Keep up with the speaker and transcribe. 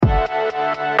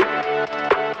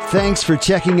Thanks for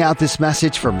checking out this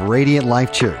message from Radiant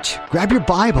Life Church. Grab your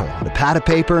Bible, and a pad of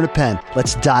paper, and a pen.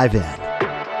 Let's dive in. Well,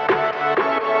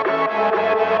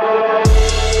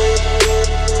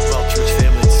 church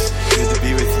family, it's good to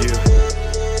be with you.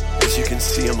 As you can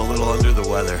see, I'm a little under the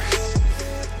weather.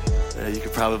 You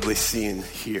could probably see and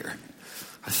hear.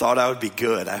 I thought I would be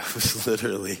good. I was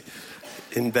literally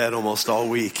in bed almost all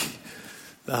week.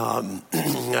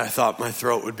 I thought my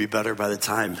throat would be better by the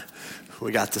time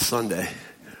we got to Sunday.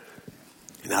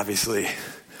 And obviously,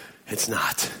 it's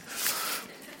not.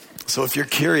 So if you're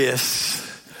curious,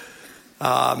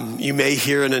 you may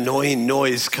hear an annoying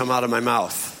noise come out of my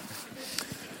mouth.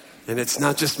 And it's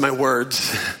not just my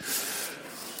words.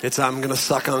 It's I'm going to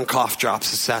suck on cough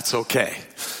drops if that's okay.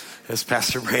 As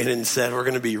Pastor Brandon said, we're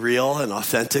going to be real and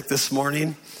authentic this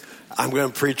morning. I'm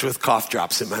going to preach with cough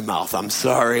drops in my mouth. I'm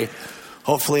sorry.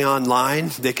 Hopefully online,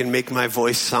 they can make my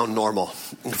voice sound normal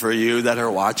for you that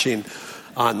are watching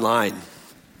online.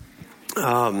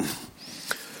 Man,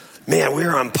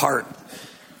 we're on part.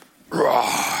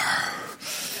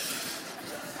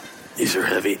 These are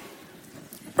heavy.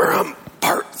 We're on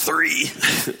part 3.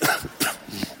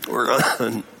 We're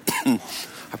on.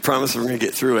 I promise we're going to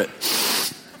get through it.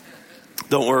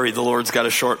 Don't worry, the Lord's got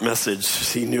a short message.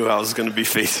 He knew I was going to be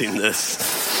facing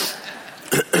this.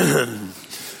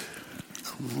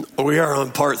 We are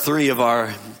on part 3 of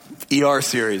our ER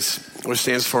series, which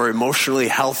stands for Emotionally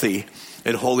Healthy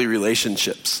and Holy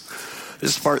Relationships.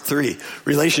 This is part 3.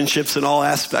 Relationships in all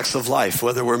aspects of life,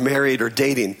 whether we're married or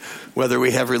dating, whether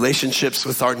we have relationships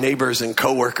with our neighbors and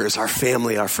coworkers, our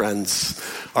family, our friends,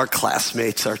 our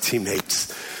classmates, our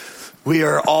teammates. We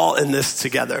are all in this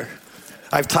together.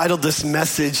 I've titled this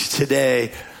message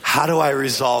today, How Do I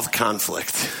Resolve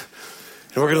Conflict?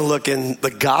 And we're going to look in the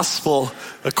gospel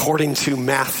according to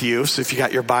Matthew. So if you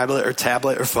got your Bible or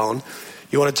tablet or phone,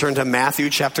 you want to turn to Matthew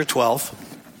chapter 12.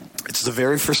 It's the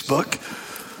very first book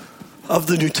of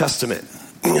the New Testament.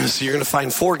 So you're going to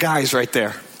find 4 guys right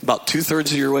there, about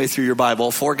 2/3 of your way through your Bible.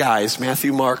 4 guys,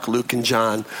 Matthew, Mark, Luke, and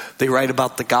John. They write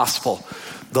about the gospel,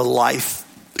 the life,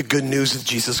 the good news of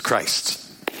Jesus Christ.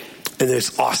 And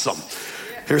it's awesome.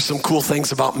 Here's some cool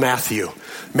things about Matthew.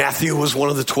 Matthew was one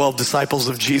of the 12 disciples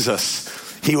of Jesus.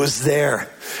 He was there.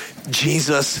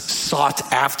 Jesus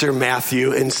sought after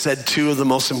Matthew and said 2 of the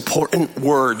most important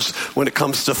words when it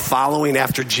comes to following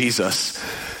after Jesus.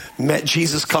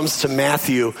 Jesus comes to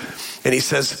Matthew and he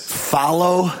says,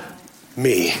 "Follow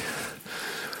me."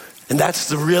 And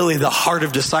that's really the heart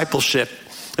of discipleship,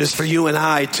 is for you and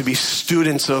I to be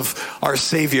students of our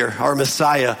Savior, our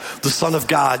Messiah, the Son of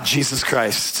God, Jesus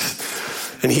Christ.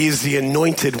 And he is the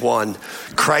anointed one.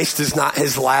 Christ is not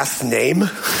his last name,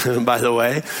 by the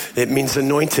way. It means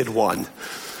anointed one.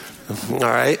 All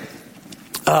right.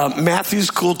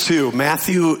 Matthew's cool too.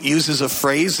 Matthew uses a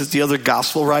phrase that the other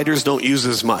gospel writers don't use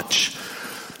as much.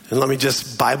 And let me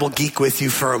just Bible geek with you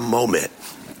for a moment.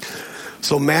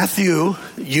 So Matthew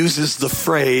uses the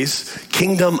phrase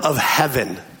kingdom of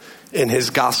heaven in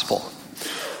his gospel.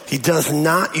 He does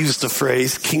not use the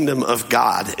phrase kingdom of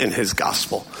God in his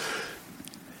gospel.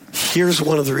 Here's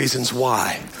one of the reasons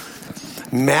why.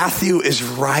 Matthew is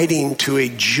writing to a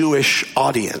Jewish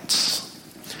audience.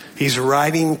 He's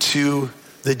writing to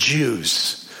the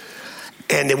Jews.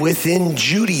 And within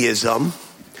Judaism,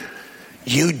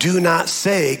 you do not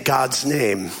say God's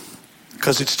name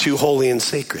because it's too holy and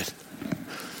sacred.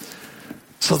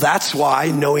 So that's why,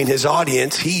 knowing his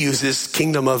audience, he uses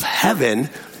kingdom of heaven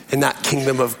and not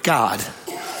kingdom of God.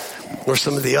 Or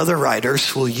some of the other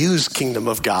writers will use kingdom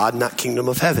of God, not kingdom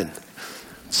of heaven.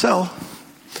 So,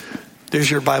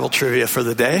 there's your Bible trivia for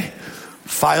the day.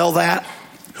 File that.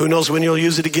 Who knows when you'll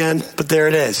use it again, but there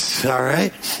it is, all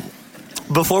right?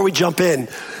 Before we jump in,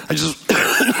 I just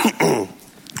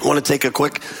want to take a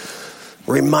quick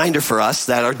reminder for us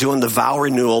that are doing the vow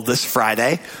renewal this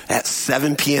Friday at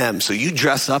 7 p.m. So you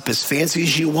dress up as fancy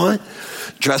as you want,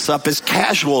 dress up as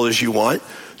casual as you want.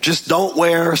 Just don't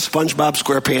wear SpongeBob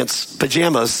SquarePants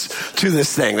pajamas to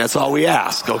this thing. That's all we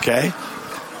ask, okay?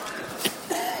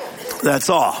 That's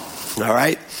all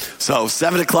right? So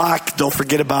 7 o'clock, don't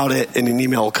forget about it, and an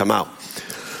email will come out.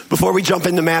 Before we jump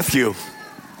into Matthew,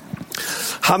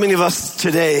 how many of us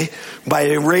today, by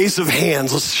a raise of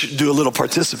hands, let's do a little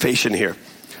participation here,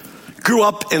 grew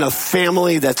up in a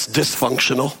family that's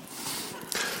dysfunctional?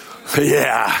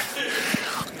 Yeah.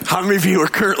 How many of you are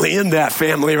currently in that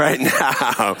family right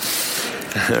now?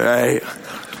 All right.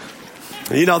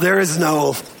 You know, there is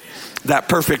no that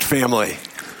perfect family,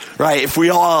 right? If we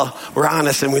all were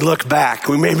honest and we look back,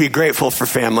 we may be grateful for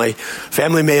family.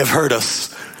 Family may have hurt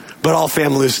us, but all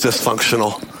family is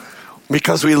dysfunctional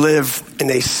because we live in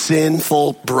a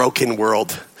sinful, broken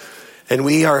world. And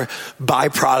we are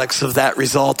byproducts of that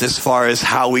result as far as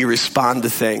how we respond to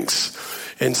things.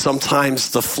 And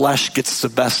sometimes the flesh gets the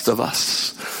best of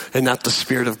us and not the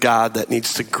Spirit of God that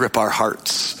needs to grip our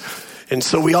hearts. And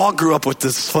so we all grew up with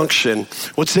dysfunction.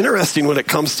 What's interesting when it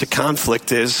comes to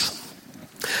conflict is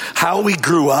how we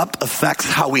grew up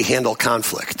affects how we handle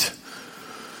conflict.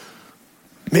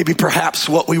 Maybe perhaps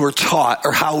what we were taught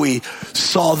or how we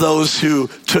saw those who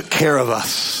took care of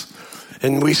us.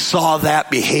 And we saw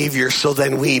that behavior, so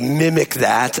then we mimic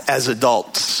that as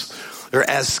adults or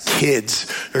as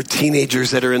kids or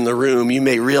teenagers that are in the room. You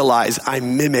may realize I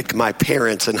mimic my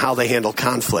parents and how they handle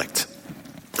conflict.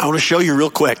 I want to show you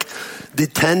real quick the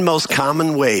 10 most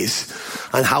common ways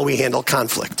on how we handle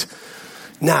conflict.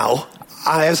 Now,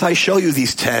 as I show you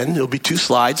these 10, it'll be 2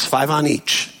 slides, 5 on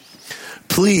each.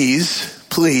 Please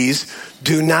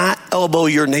do not elbow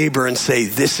your neighbor and say,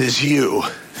 "This is you."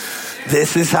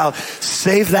 This is how,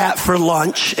 save that for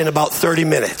lunch in about 30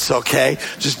 minutes, okay?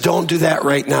 Just don't do that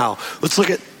right now. Let's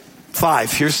look at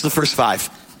 5. Here's the first 5.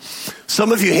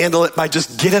 Some of you handle it by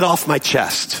just get it off my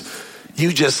chest.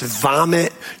 You just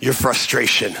vomit your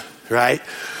frustration, right?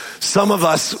 Some of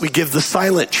us, we give the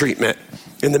silent treatment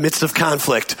in the midst of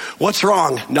conflict. What's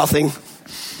wrong? Nothing.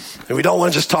 And we don't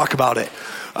want to just talk about it.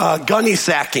 Gunny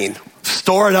sacking.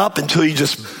 Store it up until you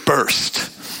just burst.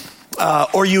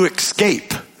 Or you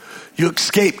escape. You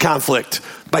escape conflict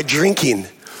by drinking,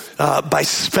 by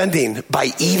spending,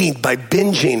 by eating, by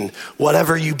binging,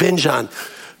 whatever you binge on.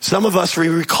 Some of us, we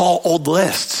recall old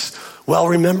lists. Well,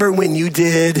 remember when you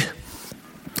did?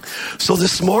 So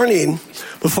this morning,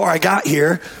 before I got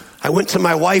here, I went to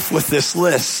my wife with this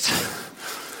list.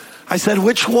 I said,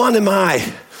 "Which one am I?"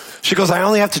 She goes, "I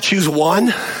only have to choose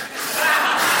one."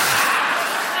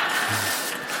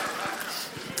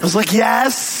 I was like,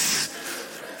 "Yes."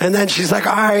 And then she's like,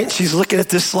 "All right." She's looking at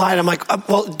this slide. I'm like,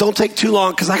 "Well, don't take too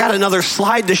long because I got another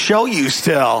slide to show you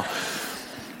still."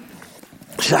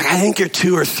 She's like, "I think you're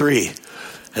 2 or 3.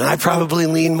 And I probably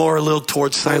lean more a little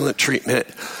towards silent treatment.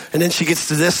 And then she gets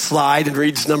to this slide and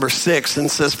reads number 6 and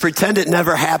says, "Pretend it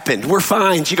never happened. We're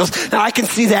fine." She goes, "Now I can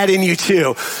see that in you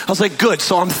too." I was like, "Good.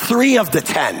 So I'm 3 of the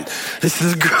 10. This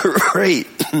is great."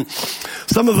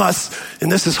 Some of us,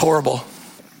 and this is horrible.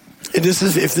 And if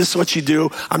this is what you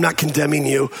do, I'm not condemning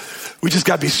you. We just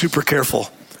got to be super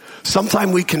careful.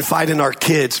 Sometimes we confide in our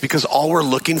kids because all we're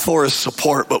looking for is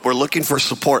support, but we're looking for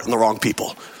support in the wrong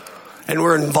people. And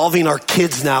we're involving our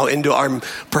kids now into our,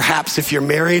 perhaps if you're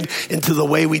married, into the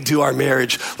way we do our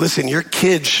marriage. Listen, your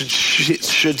kids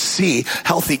should see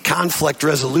healthy conflict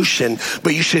resolution,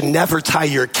 but you should never tie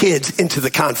your kids into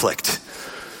the conflict.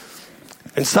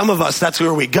 And some of us, that's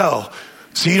where we go.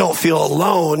 So you don't feel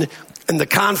alone in the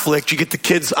conflict, you get the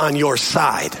kids on your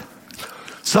side.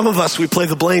 Some of us, we play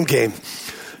the blame game.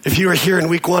 If you were here in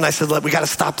week 1, I said, we got to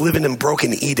stop living in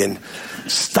broken Eden.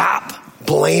 Stop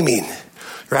blaming,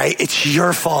 right? It's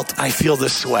your fault I feel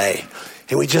this way.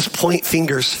 And we just point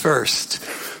fingers first.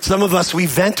 Some of us, we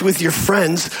vent with your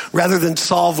friends rather than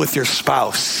solve with your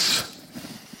spouse.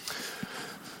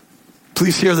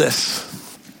 Please hear this.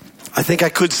 I think I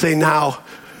could say now,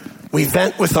 we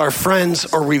vent with our friends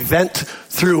or we vent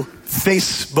through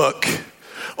Facebook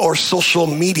or social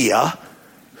media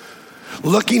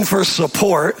looking for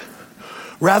support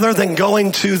rather than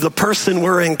going to the person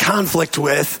we're in conflict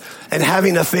with and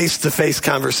having a face-to-face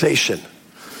conversation.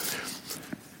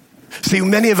 See,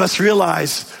 many of us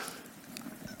realize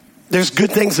there's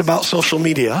good things about social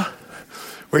media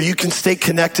where you can stay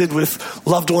connected with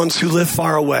loved ones who live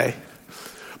far away.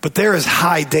 But there is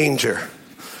high danger.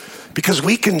 Because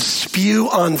we can spew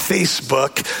on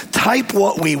Facebook, type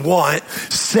what we want,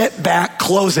 sit back,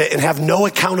 close it, and have no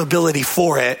accountability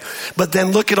for it, but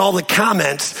then look at all the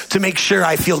comments to make sure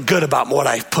I feel good about what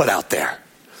I put out there.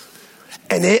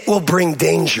 And it will bring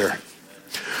danger.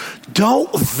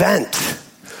 Don't vent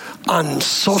on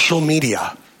social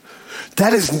media.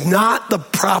 That is not the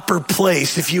proper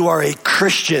place if you are a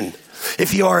Christian,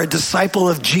 if you are a disciple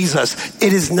of Jesus.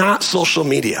 It is not social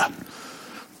media.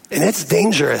 And it's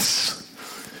dangerous.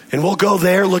 And we'll go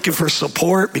there looking for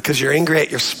support because you're angry at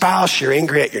your spouse, you're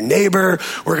angry at your neighbor.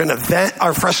 We're going to vent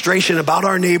our frustration about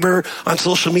our neighbor on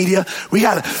social media. We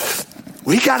got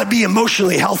to be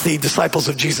emotionally healthy disciples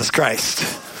of Jesus Christ.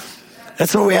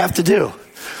 That's what we have to do.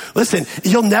 Listen,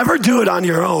 you'll never do it on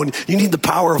your own. You need the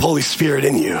power of Holy Spirit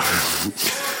in you.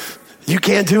 You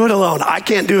can't do it alone. I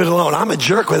can't do it alone. I'm a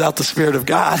jerk without the Spirit of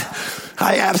God.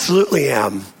 I absolutely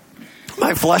am.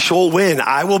 My flesh will win.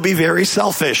 I will be very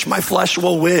selfish. My flesh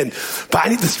will win. But I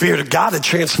need the Spirit of God to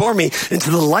transform me into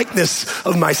the likeness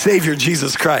of my Savior,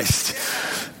 Jesus Christ.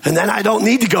 And then I don't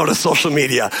need to go to social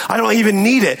media. I don't even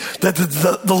need it. That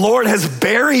the Lord has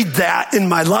buried that in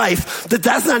my life,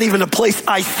 that's not even a place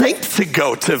I think to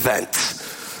go to vent.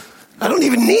 I don't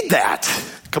even need that.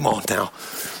 Come on now.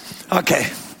 Okay.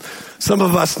 Some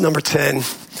of us, number 10,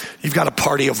 you've got a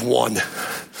party of one.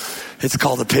 It's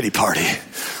called a pity party.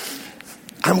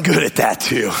 I'm good at that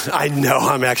too. I know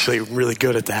I'm actually really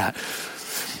good at that.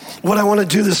 What I want to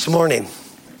do this morning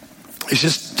is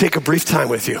just take a brief time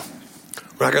with you.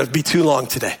 We're not going to be too long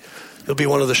today. It'll be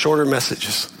one of the shorter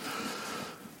messages.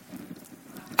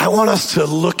 I want us to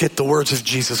look at the words of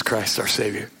Jesus Christ, our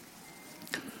Savior.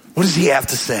 What does he have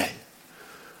to say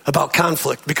about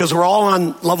conflict? Because we're all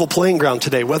on level playing ground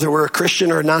today, whether we're a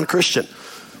Christian or a non-Christian.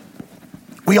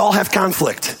 We all have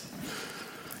conflict.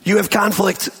 You have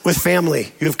conflict with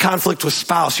family. You have conflict with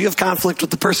spouse. You have conflict with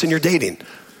the person you're dating.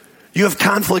 You have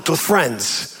conflict with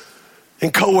friends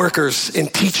and coworkers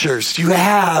and teachers. You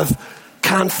have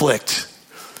conflict.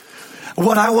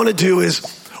 What I want to do is,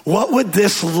 what would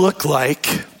this look like?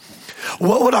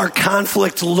 What would our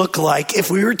conflict look like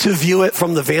if we were to view it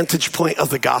from the vantage point of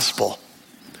the gospel?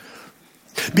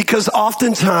 Because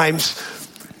oftentimes,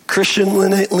 Christian,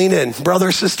 lean in.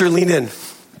 Brother, sister, lean in.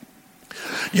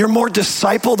 You're more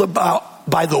discipled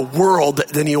by the world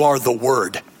than you are the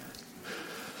word.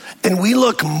 And we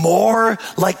look more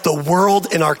like the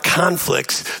world in our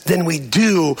conflicts than we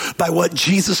do by what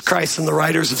Jesus Christ and the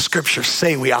writers of Scripture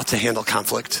say we ought to handle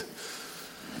conflict.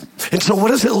 And so what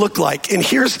does it look like? And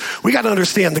we got to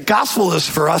understand, the gospel is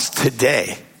for us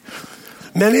today.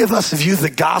 Many of us view the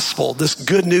gospel, this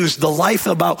good news, the life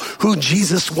about who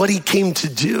Jesus, what he came to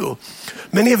do.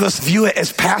 Many of us view it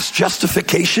as past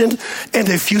justification and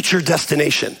a future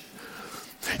destination.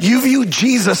 You view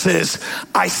Jesus as,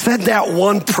 I said that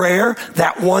one prayer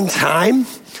that one time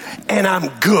and I'm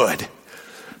good,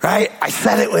 right? I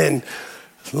said it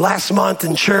last month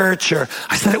in church, or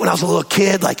I said it when I was a little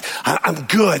kid, like I'm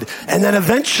good. And then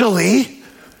eventually,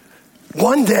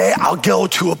 one day I'll go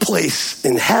to a place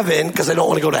in heaven because I don't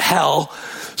want to go to hell.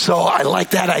 So I like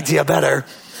that idea better.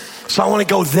 So I want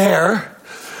to go there.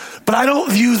 But I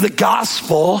don't view the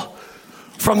gospel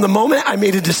from the moment I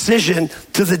made a decision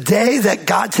to the day that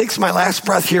God takes my last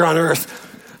breath here on earth.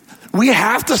 We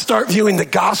have to start viewing the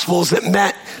gospel as it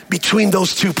met between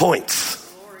those 2 points.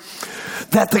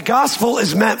 That the gospel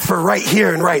is meant for right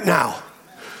here and right now.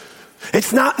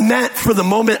 It's not meant for the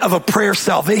moment of a prayer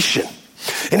salvation.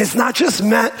 And it's not just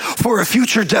meant for a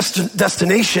future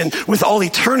destination with all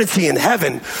eternity in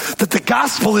heaven. That the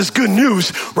gospel is good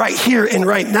news right here and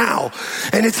right now.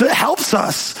 And it helps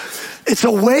us. It's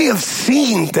a way of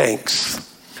seeing things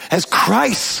as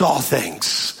Christ saw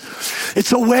things.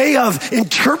 It's a way of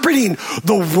interpreting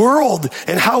the world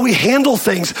and how we handle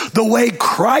things the way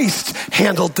Christ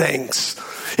handled things.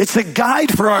 It's a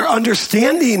guide for our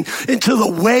understanding into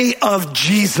the way of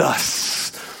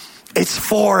Jesus. It's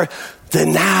for the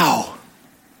now.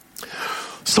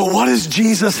 So what does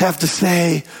Jesus have to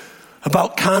say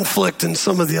about conflict and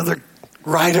some of the other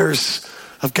writers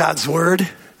of God's word?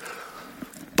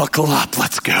 Buckle up,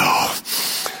 let's go.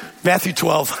 Matthew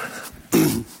 12.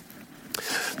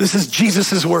 This is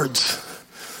Jesus' words.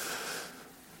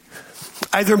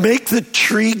 Either make the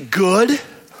tree good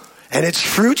and its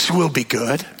fruits will be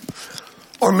good,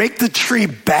 or make the tree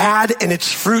bad and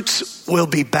its fruits will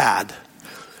be bad.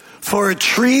 For a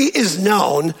tree is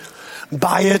known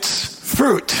by its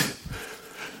fruit.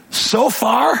 So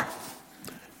far,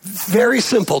 very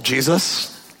simple,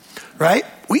 Jesus, right?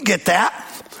 We get that.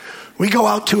 We go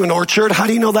out to an orchard. How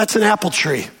do you know that's an apple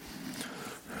tree?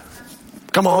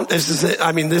 Come on, this is it.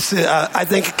 I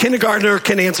think a kindergartner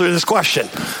can answer this question.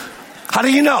 How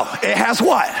do you know? It has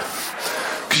what?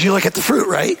 Because you look at the fruit,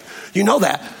 right? You know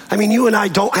that. You and I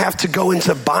don't have to go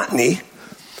into botany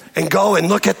and go and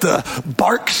look at the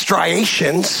bark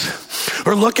striations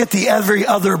or look at the every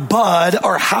other bud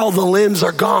or how the limbs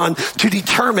are gone to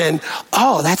determine,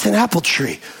 oh, that's an apple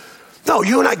tree. No,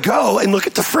 you and I go and look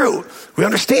at the fruit. We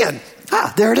understand.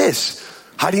 There it is.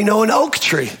 How do you know an oak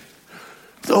tree?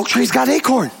 The oak tree's got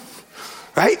acorn,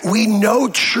 right? We know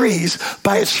trees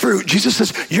by its fruit. Jesus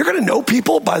says, you're going to know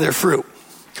people by their fruit.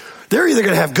 They're either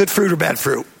going to have good fruit or bad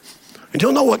fruit. And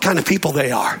you'll know what kind of people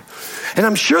they are. And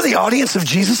I'm sure the audience of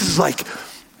Jesus is like,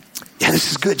 yeah, this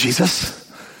is good,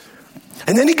 Jesus.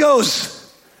 And then he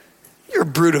goes, you're a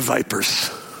brood of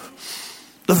vipers.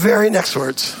 The very next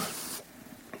words.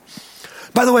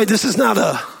 By the way, this is not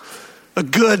a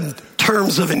good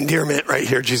terms of endearment right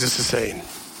here, Jesus is saying.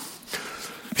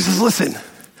 He says, listen,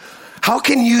 how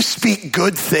can you speak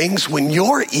good things when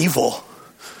you're evil?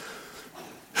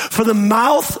 For the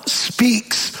mouth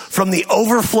speaks from the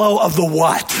overflow of the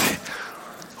what?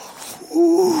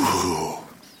 Ooh.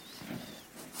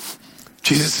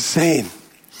 Jesus is saying,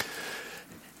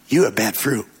 you have bad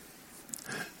fruit.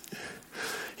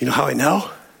 You know how I know?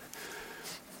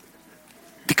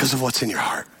 Because of what's in your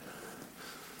heart.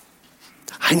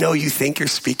 I know you think you're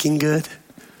speaking good,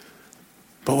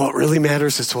 but what really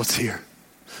matters is what's here.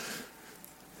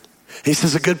 He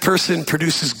says a good person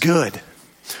produces good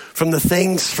from the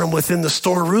things from within the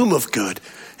storeroom of good.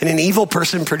 And an evil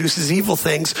person produces evil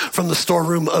things from the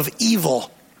storeroom of evil.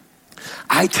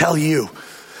 I tell you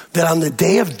that on the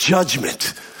day of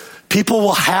judgment, people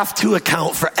will have to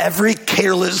account for every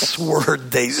careless word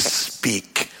they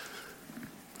speak.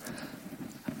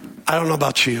 I don't know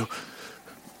about you,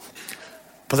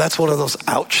 but that's one of those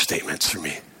ouch statements for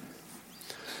me.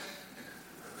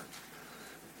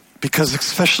 Because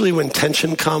especially when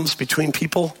tension comes between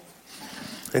people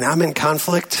and I'm in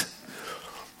conflict,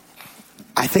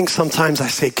 I think sometimes I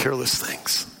say careless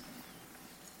things.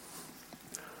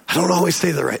 I don't always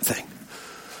say the right thing.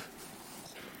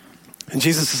 And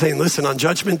Jesus is saying, listen, on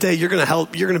Judgment Day, you're going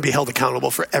to be held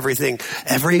accountable for everything.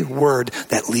 Every word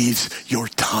that leaves your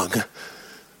tongue,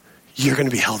 you're going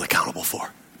to be held accountable for.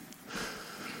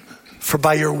 For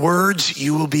by your words,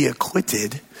 you will be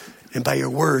acquitted, and by your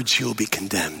words, you will be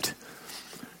condemned.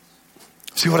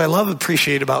 See, what I love and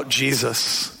appreciate about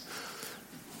Jesus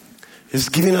is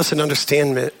giving us an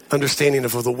understanding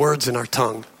of the words in our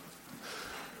tongue.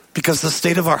 Because the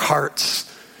state of our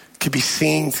hearts can be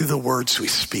seen through the words we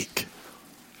speak.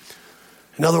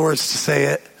 In other words, to say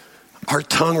it, our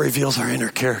tongue reveals our inner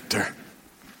character.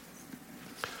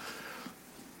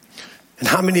 And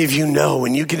how many of you know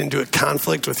when you get into a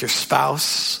conflict with your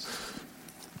spouse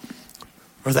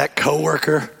or that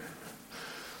coworker,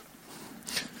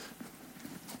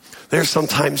 there's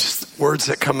sometimes words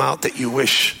that come out that you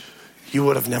wish you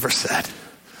would have never said.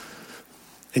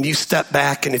 And you step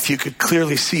back, and if you could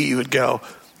clearly see, you would go,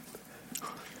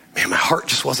 man, my heart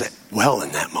just wasn't well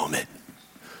in that moment.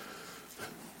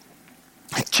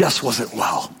 It just wasn't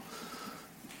well.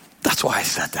 That's why I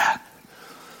said that.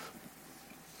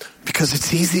 Because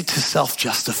it's easy to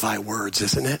self-justify words,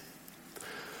 isn't it?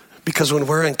 Because when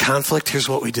we're in conflict, here's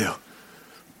what we do.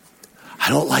 I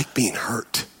don't like being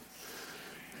hurt.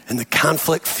 And the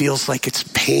conflict feels like it's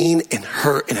pain and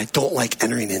hurt, and I don't like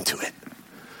entering into it.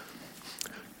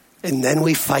 And then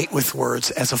we fight with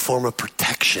words as a form of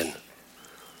protection,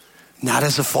 not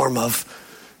as a form of,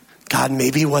 God,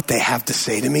 maybe what they have to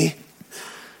say to me,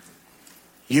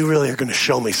 you really are going to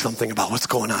show me something about what's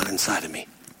going on inside of me.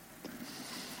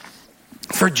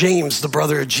 For James, the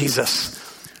brother of Jesus,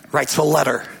 writes a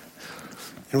letter,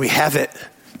 and we have it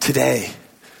today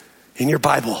in your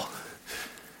Bible.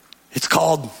 It's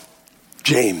called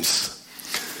James.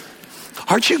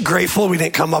 Aren't you grateful we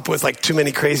didn't come up with like too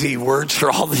many crazy words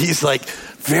for all these? Like,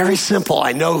 very simple.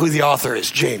 I know who the author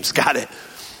is. James. Got it.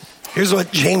 Here's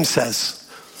what James says.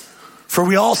 For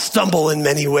we all stumble in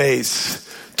many ways.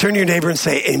 Turn to your neighbor and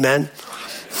say, amen.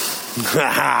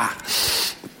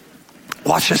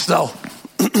 Watch this though.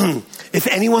 If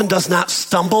anyone does not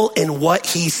stumble in what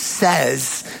he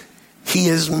says, he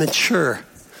is mature.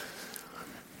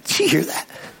 Did you hear that?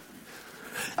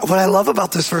 What I love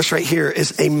about this verse right here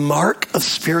is a mark of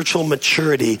spiritual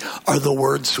maturity are the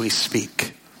words we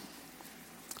speak.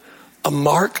 A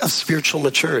mark of spiritual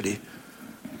maturity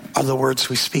are the words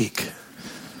we speak.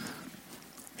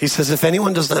 He says, if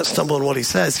anyone does not stumble in what he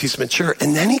says, he's mature.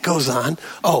 And then he goes on.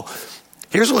 Oh,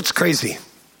 here's what's crazy.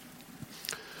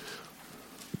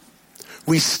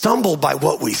 We stumble by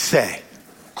what we say.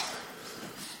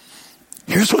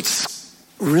 Here's what's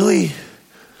really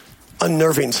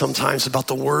unnerving sometimes about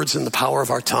the words and the power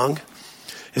of our tongue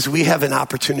is we have an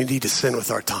opportunity to sin with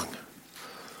our tongue.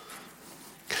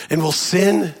 And we'll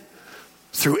sin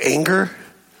through anger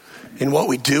and what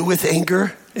we do with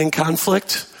anger in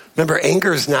conflict. Remember,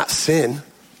 anger is not sin.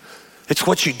 It's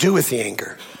what you do with the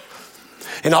anger.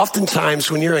 And oftentimes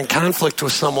when you're in conflict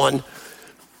with someone,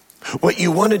 what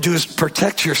you want to do is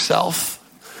protect yourself.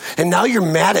 And now you're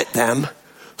mad at them,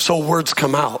 so words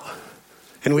come out.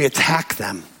 And we attack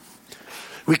them.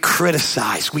 We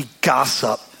criticize, we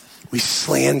gossip, we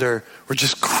slander, we're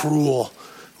just cruel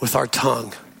with our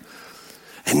tongue.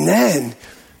 And then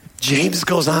James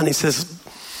goes on, he says,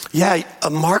 yeah, a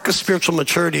mark of spiritual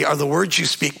maturity are the words you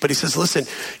speak, but he says, listen,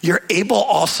 you're able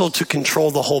also to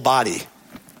control the whole body.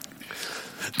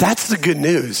 That's the good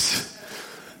news.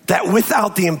 That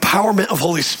without the empowerment of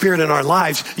Holy Spirit in our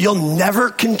lives, you'll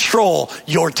never control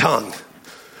your tongue.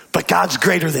 But God's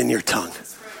greater than your tongue.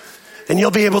 And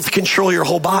you'll be able to control your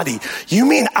whole body. You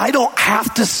mean I don't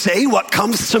have to say what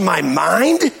comes to my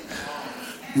mind?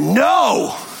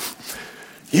 No.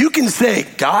 You can say,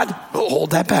 God,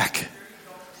 hold that back.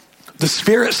 The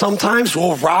Spirit sometimes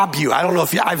will rob you. I don't know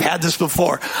if I've had this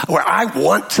before, where I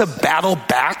want to battle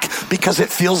back because it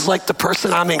feels like the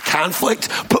person I'm in conflict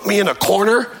put me in a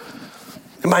corner.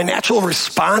 And my natural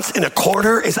response in a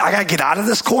corner is, I got to get out of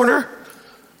this corner.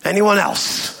 Anyone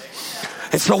else?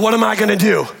 And so what am I going to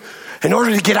do? In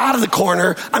order to get out of the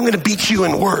corner, I'm going to beat you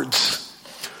in words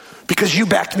because you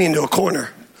backed me into a corner.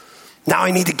 Now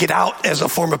I need to get out as a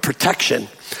form of protection.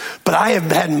 But I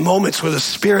have had moments where the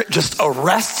Spirit just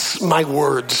arrests my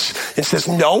words and says,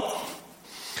 nope,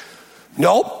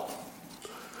 nope,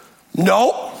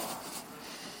 nope,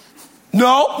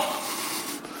 nope.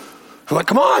 I'm like,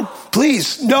 come on,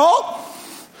 please, nope.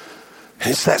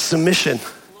 And it's that submission.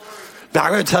 Now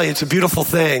I'm going to tell you, it's a beautiful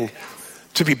thing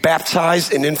to be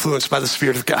baptized and influenced by the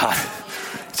Spirit of God.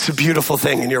 It's a beautiful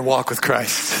thing in your walk with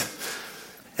Christ.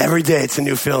 Every day it's a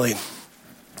new feeling.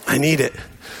 I need it.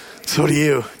 So do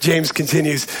you. James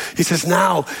continues. He says,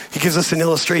 now he gives us an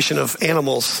illustration of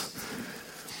animals.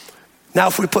 Now,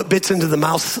 if we put bits into the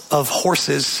mouths of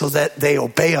horses so that they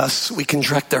obey us, we can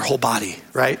direct their whole body,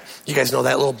 right? You guys know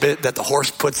that little bit that the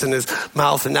horse puts in his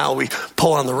mouth, and now we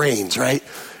pull on the reins, right?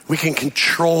 We can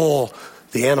control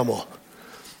the animal.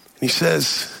 And he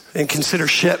says, and consider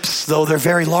ships, though they're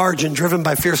very large and driven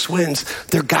by fierce winds,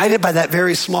 they're guided by that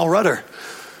very small rudder,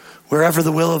 wherever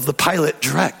the will of the pilot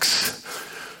directs.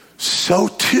 So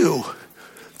too,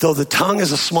 though the tongue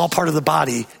is a small part of the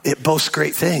body, it boasts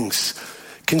great things.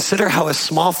 Consider how a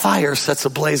small fire sets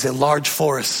ablaze a large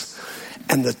forest.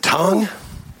 And the tongue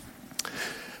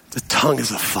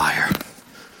is a fire.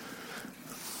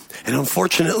 And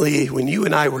unfortunately, when you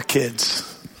and I were kids,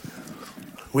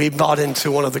 we bought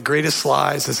into one of the greatest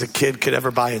lies as a kid could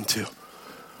ever buy into.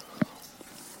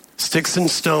 Sticks and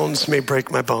stones may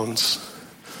break my bones,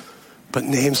 but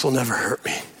names will never hurt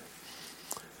me.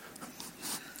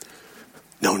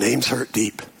 No, names hurt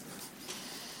deep.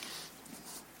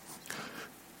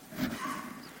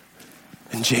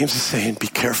 And James is saying, be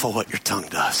careful what your tongue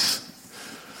does.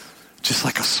 Just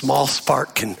like a small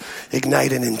spark can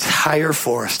ignite an entire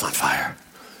forest on fire,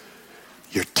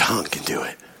 your tongue can do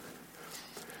it.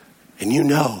 And you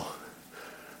know,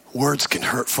 words can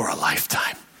hurt for a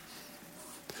lifetime.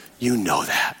 You know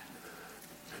that.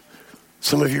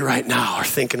 Some of you right now are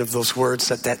thinking of those words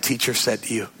that teacher said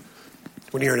to you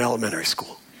when you were in elementary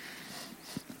school.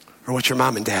 Or what your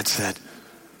mom and dad said,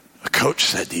 a coach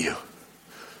said to you.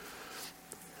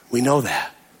 We know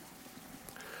that.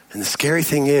 And the scary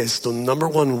thing is, the number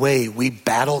one way we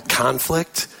battle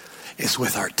conflict is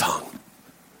with our tongue.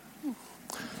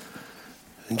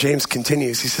 And James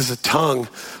continues, he says, a tongue,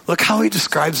 look how he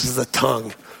describes the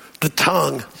tongue. The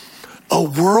tongue, a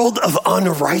world of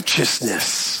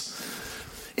unrighteousness,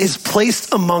 is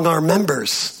placed among our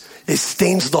members. It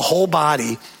stains the whole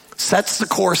body, sets the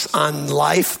course on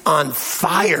life on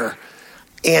fire,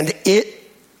 and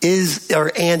is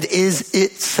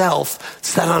itself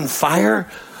set on fire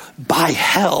by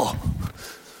hell.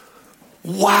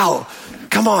 Wow.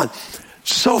 Come on.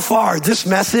 So far, this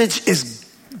message is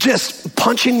just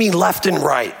punching me left and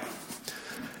right.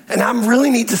 And I really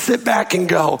need to sit back and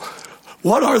go,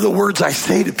 what are the words I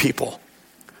say to people?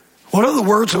 What are the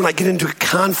words when I get into a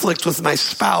conflict with my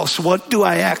spouse? What do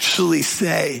I actually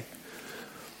say?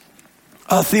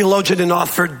 A theologian and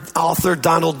author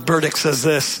Donald Burdick says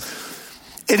this: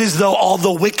 it is though all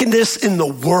the wickedness in the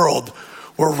world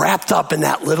were wrapped up in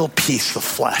that little piece of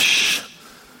flesh.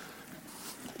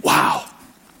 Wow.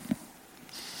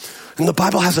 And the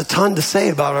Bible has a ton to say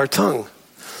about our tongue.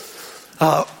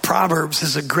 Proverbs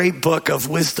is a great book of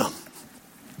wisdom.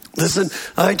 Listen,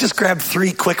 I just grabbed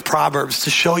 3 quick Proverbs to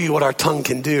show you what our tongue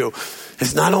can do.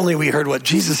 It's not only we heard what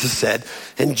Jesus has said,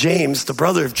 and James, the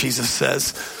brother of Jesus,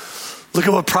 says, look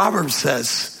at what Proverbs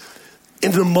says.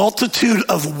 In the multitude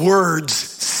of words,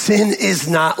 sin is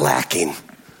not lacking.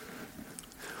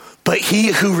 But he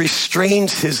who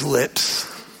restrains his lips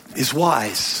is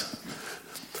wise.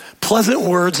 Pleasant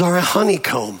words are a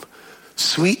honeycomb,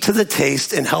 sweet to the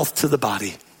taste and health to the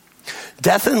body.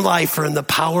 Death and life are in the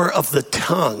power of the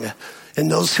tongue,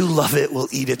 and those who love it will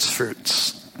eat its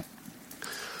fruits.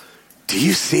 Do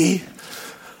you see?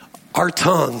 Our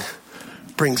tongue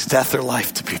brings death or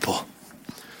life to people.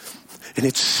 And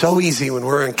it's so easy when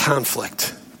we're in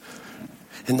conflict,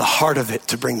 in the heart of it,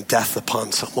 to bring death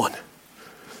upon someone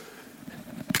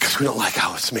because we don't like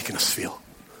how it's making us feel.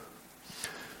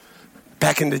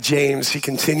 Back into James, he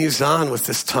continues on with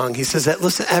this tongue. He says that,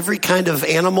 listen, every kind of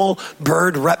animal,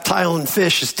 bird, reptile, and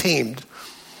fish is tamed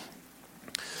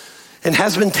and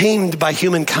has been tamed by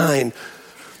humankind.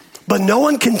 But no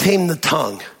one can tame the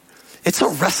tongue. It's a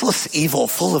restless evil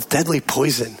full of deadly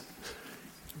poison.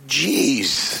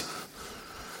 Jeez.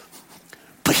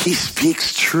 But He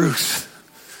speaks truth.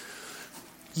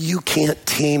 You can't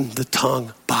tame the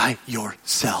tongue by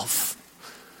yourself.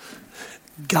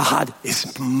 God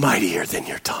is mightier than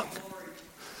your tongue.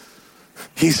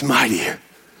 He's mightier.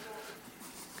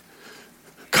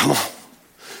 Come on.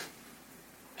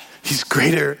 He's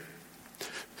greater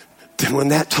than when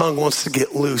that tongue wants to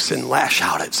get loose and lash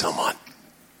out at someone.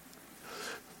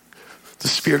 The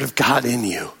Spirit of God in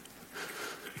you,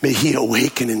 may he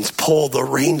awaken and pull the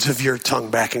reins of your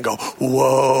tongue back and go,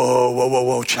 whoa, whoa, whoa,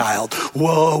 whoa, child.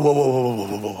 Whoa, whoa, whoa, whoa,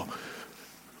 whoa, whoa, whoa.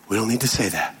 We don't need to say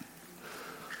that.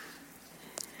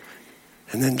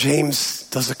 And then James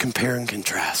does a compare and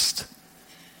contrast.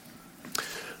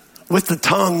 With the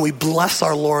tongue, we bless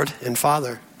our Lord and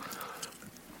Father.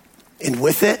 And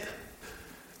with it,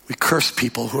 we curse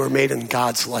people who are made in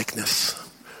God's likeness.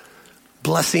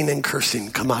 Blessing and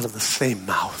cursing come out of the same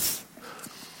mouth.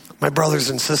 My brothers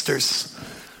and sisters,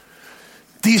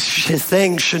 these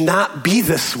things should not be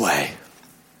this way.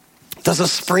 Does a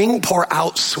spring pour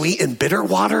out sweet and bitter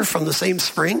water from the same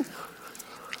spring?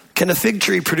 Can a fig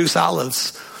tree produce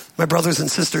olives, my brothers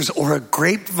and sisters, or a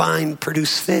grapevine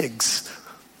produce figs?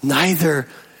 Neither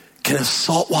can a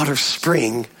saltwater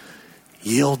spring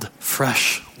yield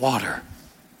fresh water.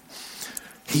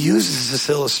 He uses this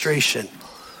illustration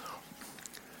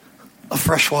of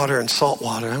fresh water and salt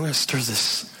water. I'm going to stir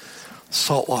this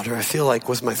salt water. I feel like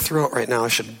with my throat right now, I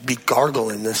should be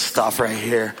gargling this stuff right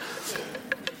here.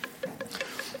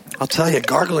 I'll tell you,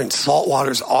 gargling salt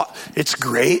water it's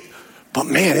great, but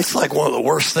man, it's like one of the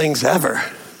worst things ever.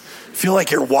 I feel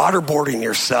like you're waterboarding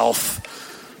yourself.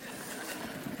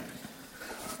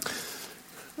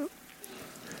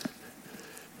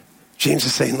 James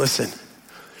is saying, listen,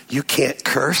 you can't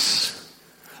curse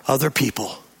other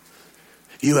people.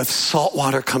 You have salt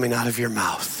water coming out of your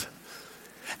mouth.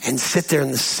 And sit there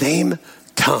in the same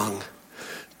tongue,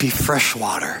 be fresh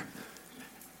water,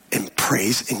 and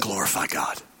praise and glorify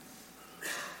God.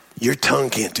 Your tongue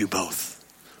can't do both.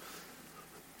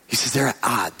 He says they're at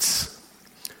odds.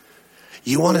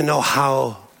 You want to know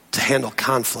how to handle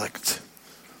conflict.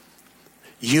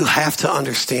 You have to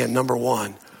understand, number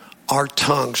one, our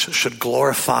tongues should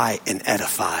glorify and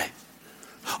edify.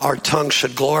 Our tongue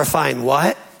should glorify and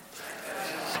what?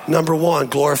 Number one,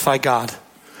 glorify God.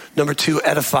 Number two,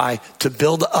 edify, to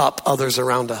build up others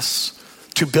around us.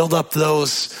 To build up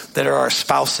those that are our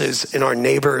spouses and our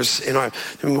neighbors and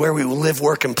where we live,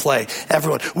 work, and play.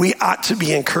 Everyone. We ought to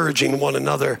be encouraging one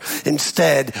another.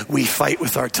 Instead, we fight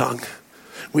with our tongue.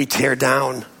 We tear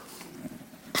down.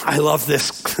 I love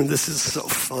this. This is so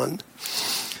fun.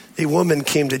 A woman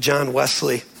came to John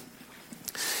Wesley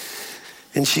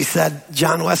and she said,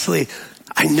 John Wesley,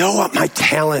 I know what my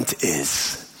talent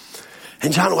is.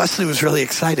 And John Wesley was really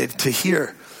excited to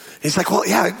hear. He's like, well,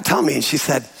 yeah, tell me. And she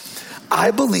said,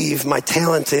 I believe my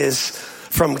talent is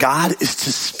from God is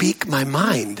to speak my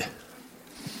mind.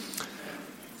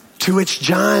 To which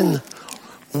John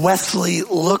Wesley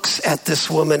looks at this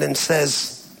woman and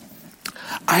says,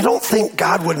 I don't think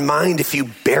God would mind if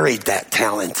you buried that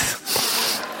talent.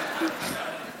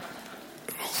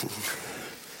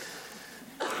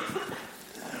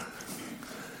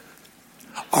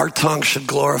 Our tongue should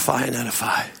glorify and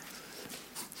edify.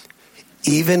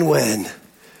 Even when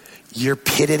you're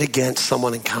pitted against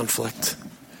someone in conflict.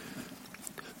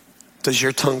 Does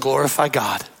your tongue glorify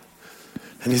God?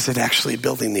 And is it actually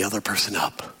building the other person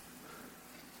up?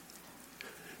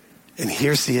 And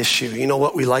here's the issue. You know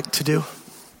what we like to do?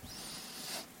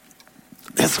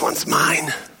 This one's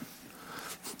mine.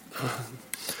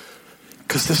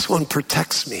 Because this one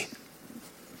protects me.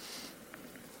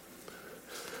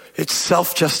 It's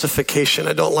self-justification.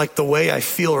 I don't like the way I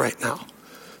feel right now.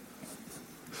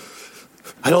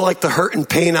 I don't like the hurt and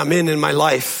pain I'm in my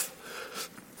life.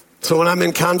 So when I'm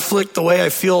in conflict, the way I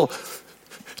feel,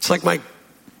 it's like my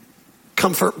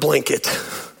comfort blanket.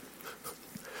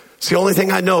 It's the only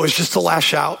thing I know is just to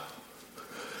lash out.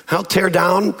 I'll tear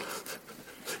down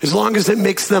as long as it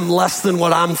makes them less than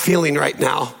what I'm feeling right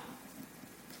now.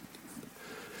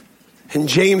 And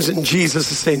James and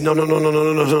Jesus is saying, no.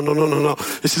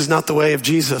 This is not the way of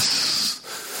Jesus.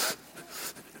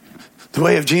 The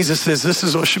way of Jesus is, this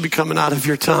is what should be coming out of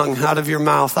your tongue, out of your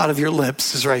mouth, out of your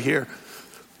lips, is right here.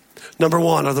 Number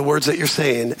one, are the words that you're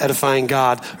saying edifying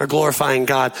God or glorifying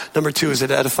God? Number two, is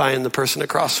it edifying the person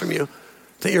across from you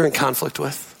that you're in conflict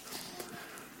with?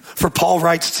 For Paul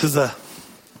writes to the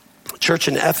church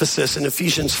in Ephesus in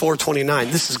Ephesians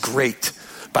 4:29. This is great,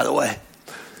 by the way.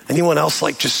 Anyone else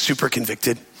like just super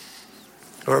convicted?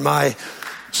 Or am I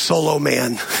solo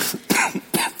man?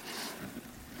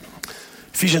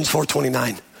 Ephesians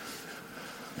 4:29.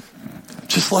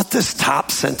 Just let this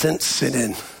top sentence sit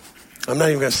in. I'm not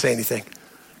even going to say anything.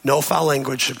 No foul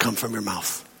language should come from your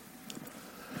mouth.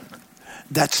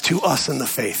 That's to us in the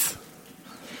faith.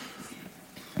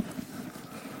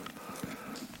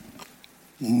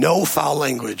 No foul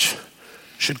language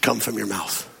should come from your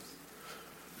mouth.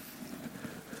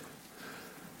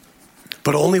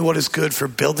 But only what is good for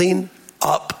building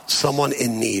up someone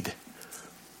in need,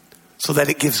 so that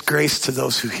it gives grace to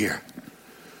those who hear.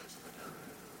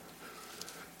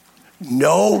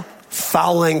 No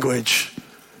foul language,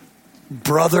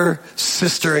 brother,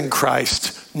 sister in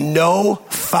Christ, no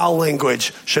foul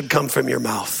language should come from your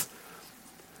mouth.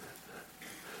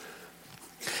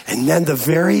 And then the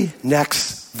very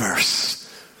next verse,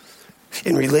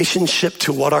 in relationship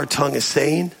to what our tongue is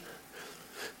saying,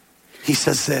 he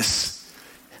says this,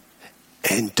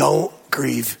 and don't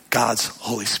grieve God's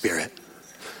Holy Spirit.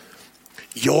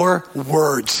 Your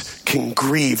words can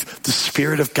grieve the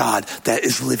Spirit of God that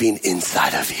is living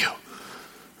inside of you.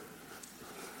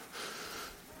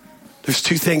 There's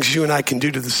two things you and I can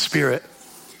do to the Spirit.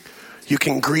 You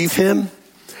can grieve him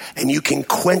and you can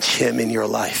quench him in your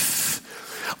life.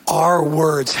 Our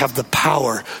words have the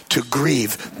power to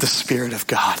grieve the Spirit of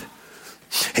God.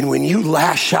 And when you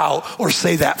lash out or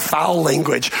say that foul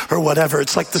language or whatever,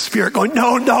 it's like the Spirit going,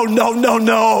 no, no, no, no,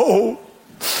 no.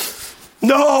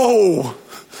 No.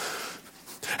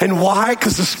 And why?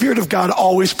 Because the Spirit of God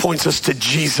always points us to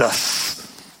Jesus.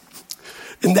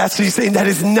 And that's what he's saying. That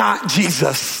is not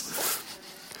Jesus.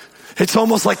 It's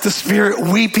almost like the Spirit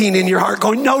weeping in your heart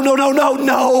going, no, no, no, no,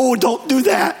 no, don't do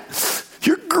that.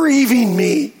 You're grieving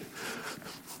me.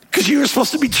 Because you were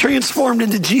supposed to be transformed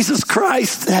into Jesus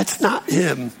Christ. That's not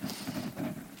him.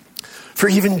 For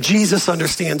even Jesus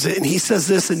understands it. And he says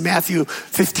this in Matthew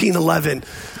 15:11.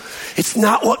 It's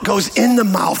not what goes in the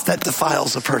mouth that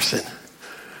defiles a person,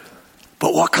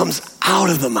 but what comes out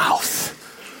of the mouth,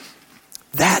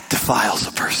 that defiles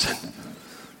a person.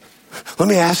 Let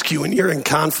me ask you, when you're in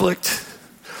conflict,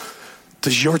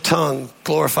 does your tongue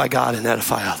glorify God and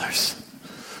edify others?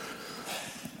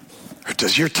 Or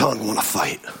does your tongue want to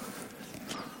fight?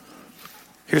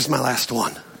 Here's my last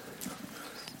one.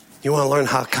 You want to learn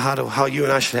how you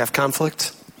and I should have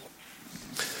conflict?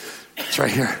 It's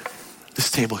right here. This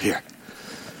table here.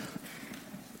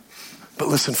 But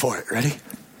listen for it. Ready?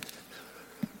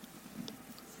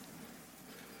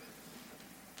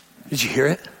 Did you hear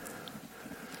it?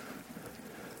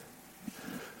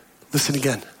 Listen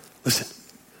again. Listen.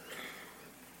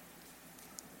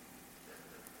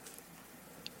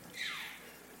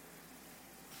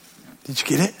 Did you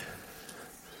get it?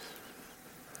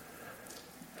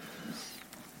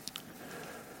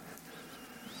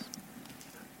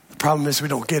 The problem is we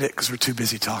don't get it because we're too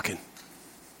busy talking.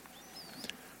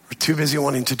 We're too busy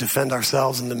wanting to defend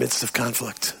ourselves in the midst of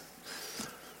conflict.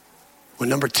 When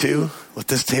number two, what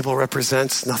this table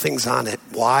represents, nothing's on it.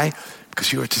 Why?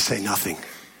 Because you are to say nothing.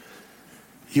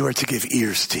 You are to give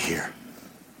ears to hear.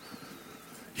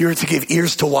 You are to give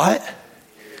ears to what?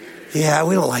 Yeah,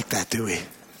 we don't like that, do we?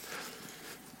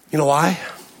 You know why?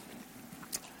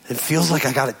 It feels like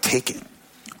I got to take it.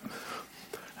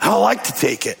 I don't like to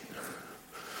take it.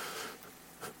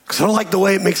 Because I don't like the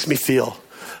way it makes me feel.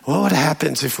 What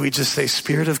happens if we just say,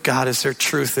 Spirit of God, is there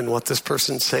truth in what this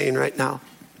person's saying right now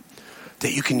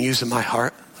that you can use in my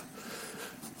heart?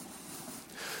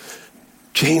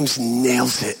 James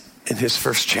nails it in his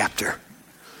first chapter.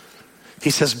 He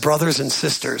says, brothers and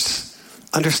sisters,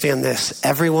 understand this.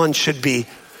 Everyone should be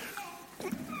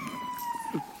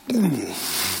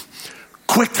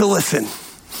quick to listen,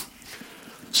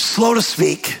 slow to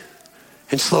speak,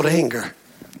 and slow to anger.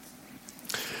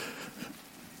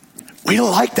 We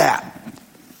don't like that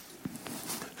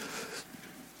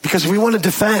because we want to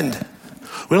defend.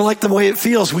 We don't like the way it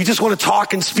feels. We just want to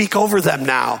talk and speak over them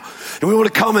now. And we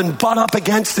want to come and butt up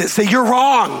against it, say, you're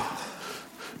wrong.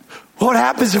 What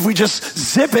happens if we just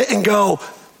zip it and go,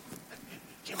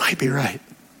 you might be right.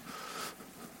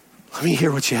 Let me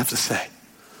hear what you have to say.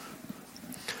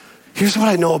 Here's what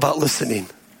I know about listening.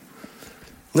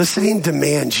 Listening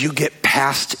demands you get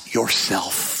past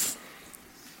yourself.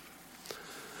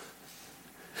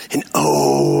 And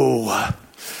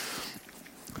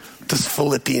does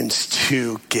Philippians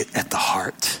 2 get at the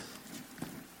heart?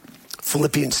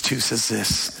 Philippians 2 says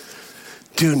this,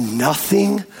 do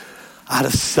nothing out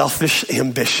of selfish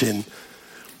ambition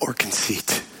or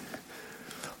conceit.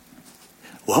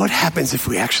 What happens if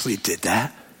we actually did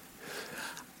that?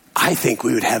 I think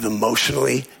we would have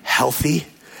emotionally healthy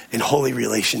and holy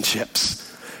relationships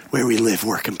where we live,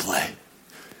 work, and play.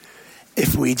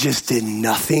 If we just did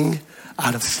nothing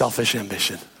out of selfish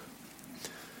ambition.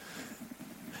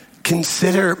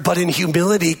 but in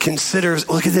humility considers,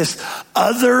 look at this,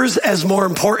 others as more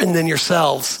important than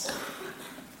yourselves.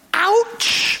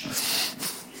 Ouch.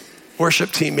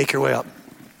 Worship team, make your way up.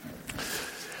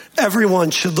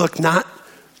 Everyone should look not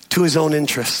to his own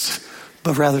interests,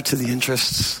 but rather to the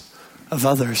interests of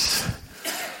others.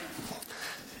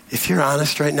 If you're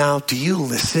honest right now, do you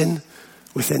listen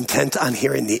with intent on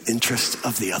hearing the interest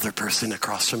of the other person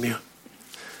across from you?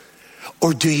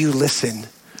 Or do you listen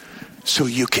so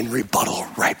you can rebuttal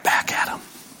right back at them?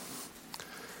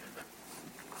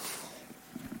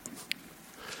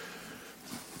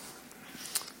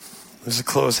 As a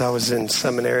close, I was in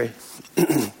seminary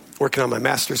working on my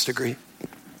master's degree.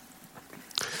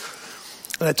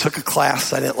 And I took a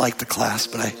class. I didn't like the class,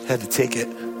 but I had to take it.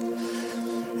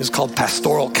 It was called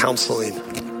pastoral counseling.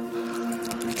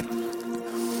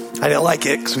 I didn't like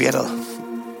it because we had to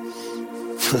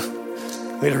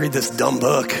read this dumb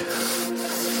book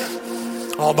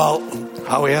all about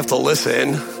how we have to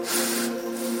listen.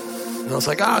 And I was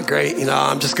like, great.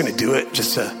 I'm just going to do it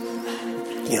just to,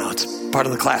 it's part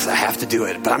of the class. I have to do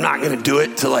it, but I'm not going to do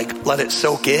it to let it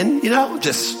soak in, let's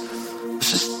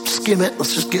just skim it.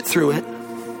 Let's just get through it.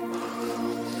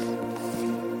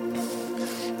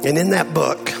 And in that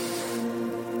book,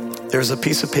 there's a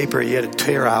piece of paper you had to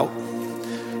tear out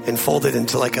and fold it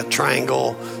into a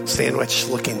triangle sandwich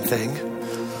looking thing.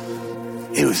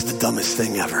 It was the dumbest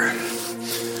thing ever.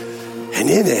 And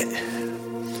in it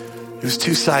was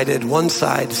two-sided. One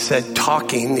side said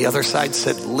talking, the other side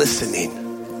said listening.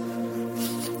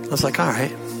 I was like, all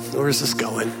right, where's this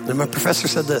going? And my professor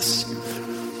said this: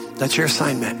 that's your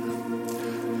assignment.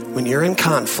 When you're in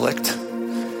conflict,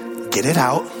 get it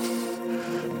out,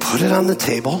 put it on the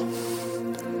table,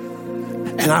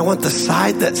 and I want the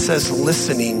side that says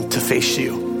listening to face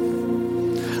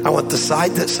you. I want the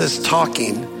side that says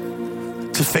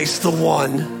talking to face the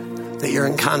one that you're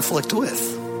in conflict with.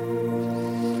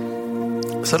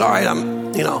 I said, all right, I'm,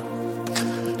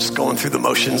 just going through the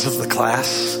motions of the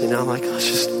class. I'm like, let's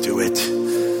just do it.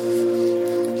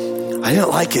 I didn't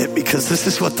like it because this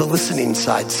is what the listening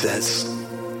side says.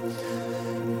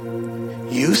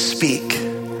 You speak,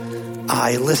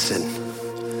 I listen.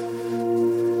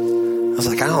 I was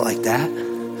like, I don't like that.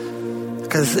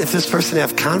 Because if this person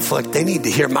have conflict, they need to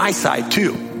hear my side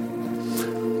too.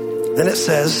 Then it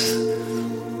says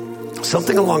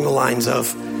something along the lines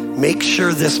of, make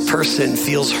sure this person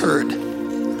feels heard.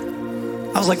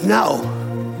 I was like, no.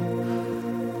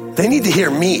 They need to hear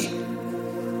me.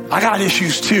 I got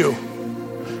issues too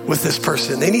with this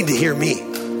person. They need to hear me.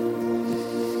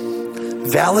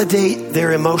 Validate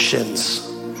their emotions.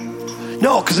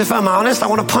 No, because if I'm honest, I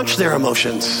want to punch their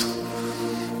emotions.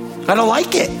 I don't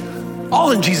like it.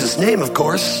 All in Jesus' name, of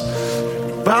course.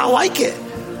 But I don't like it.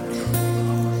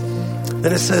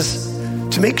 Then it says,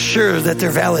 to make sure that they're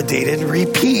validated,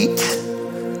 repeat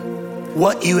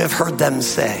what you have heard them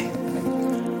say,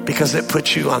 because it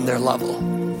puts you on their level.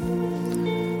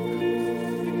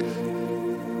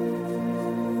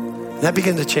 That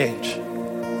began to change.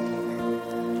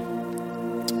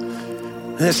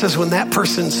 And it says when that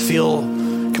person feels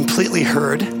completely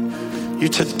heard, you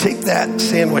take that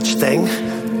sandwich thing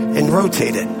and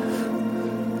rotate it.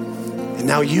 And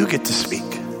now you get to speak.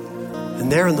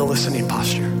 And they're in the listening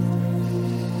posture.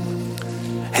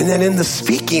 And then in the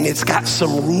speaking, it's got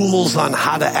some rules on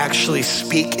how to actually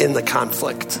speak in the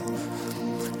conflict.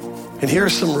 And here are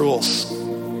some rules.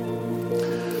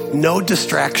 No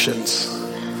distractions.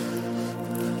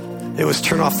 It was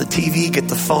turn off the TV, get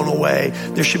the phone away.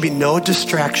 There should be no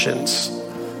distractions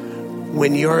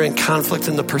when you're in conflict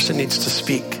and the person needs to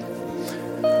speak.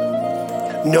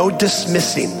 No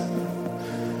dismissing.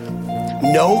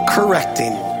 No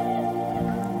correcting.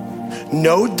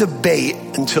 No debate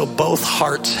until both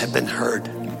hearts have been heard.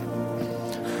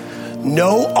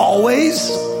 No always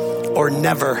or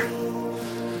never.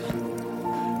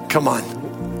 Come on.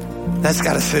 That's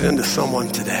got to sit into someone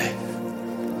today.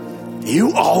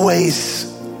 You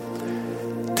always.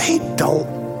 They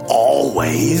don't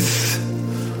always.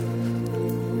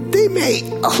 They may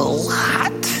a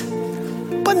lot,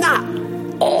 but not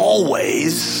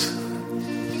always.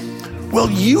 Will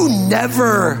you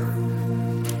never?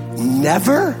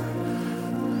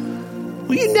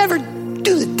 Will you never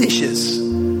do the dishes?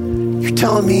 You're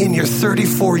telling me in your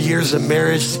 34 years of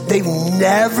marriage, they've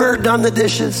never done the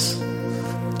dishes?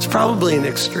 It's probably an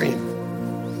extreme.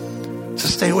 So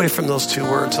stay away from those two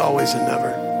words, always and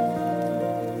never.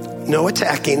 No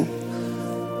attacking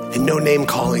and no name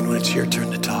calling when it's your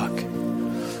turn to talk.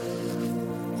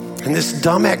 And this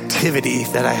dumb activity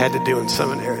that I had to do in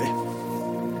seminary,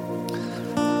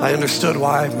 I understood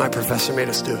why my professor made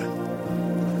us do it.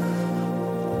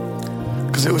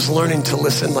 Because it was learning to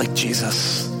listen like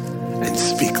Jesus and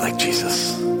speak like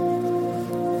Jesus.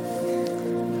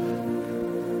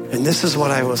 And this is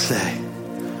what I will say.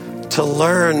 To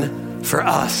learn for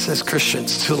us as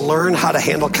Christians, to learn how to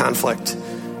handle conflict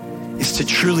is to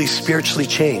truly spiritually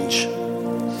change. 2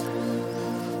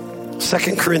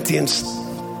 Corinthians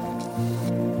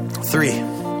 3.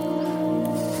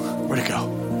 Where'd it go?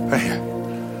 Right here.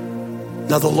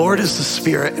 Now the Lord is the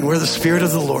Spirit, and where the Spirit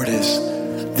of the Lord is,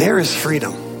 there is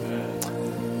freedom.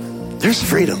 There's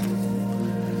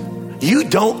freedom. You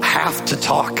don't have to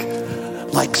talk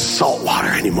like salt water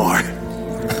anymore.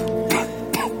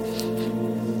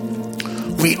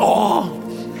 We all,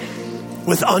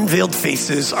 with unveiled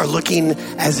faces, are looking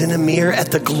as in a mirror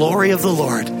at the glory of the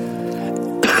Lord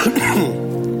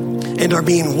and are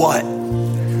being what?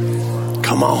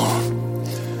 Come on.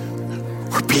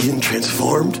 We're being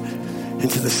transformed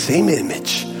into the same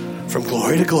image from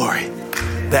glory to glory.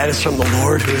 That is from the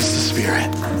Lord who is the Spirit.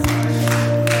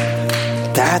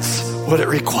 That's what it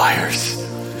requires.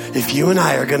 If you and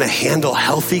I are going to handle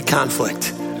healthy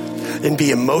conflict and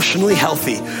be emotionally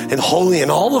healthy and holy in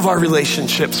all of our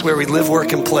relationships where we live,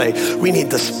 work, and play, we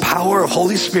need this power of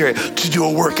Holy Spirit to do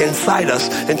a work inside us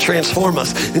and transform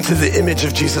us into the image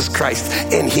of Jesus Christ.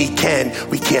 And He can.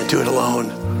 We can't do it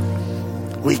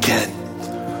alone. We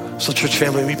can. So church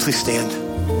family, will you please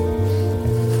stand?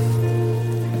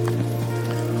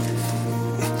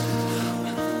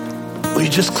 Will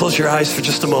you just close your eyes for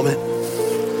just a moment?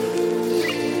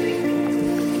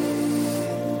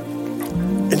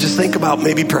 And just think about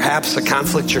maybe perhaps a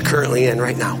conflict you're currently in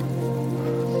right now.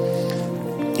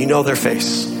 You know their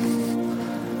face.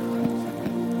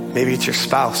 Maybe it's your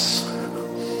spouse.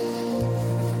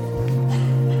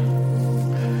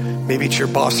 Maybe it's your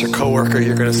boss or coworker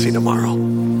you're going to see tomorrow.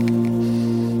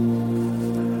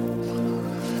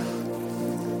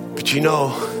 But you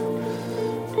know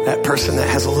that person that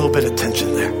has a little bit of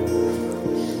tension there.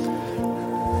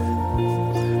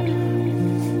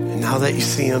 And now that you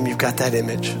see them, you've got that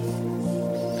image.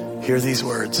 Hear these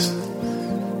words.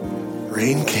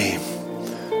 Rain came,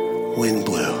 wind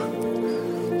blew.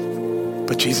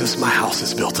 But Jesus, my house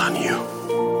is built on you.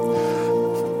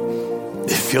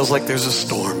 It feels like there's a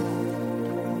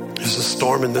storm. There's a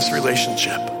storm in this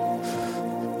relationship.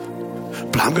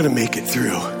 But I'm going to make it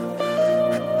through.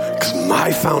 Because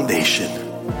my foundation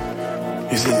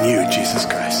is in you, Jesus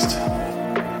Christ.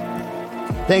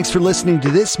 Thanks for listening to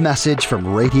this message from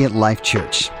Radiant Life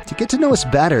Church. To get to know us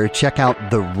better, check out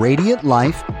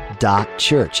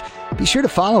theradiantlife.church. Be sure to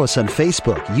follow us on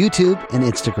Facebook, YouTube, and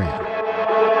Instagram.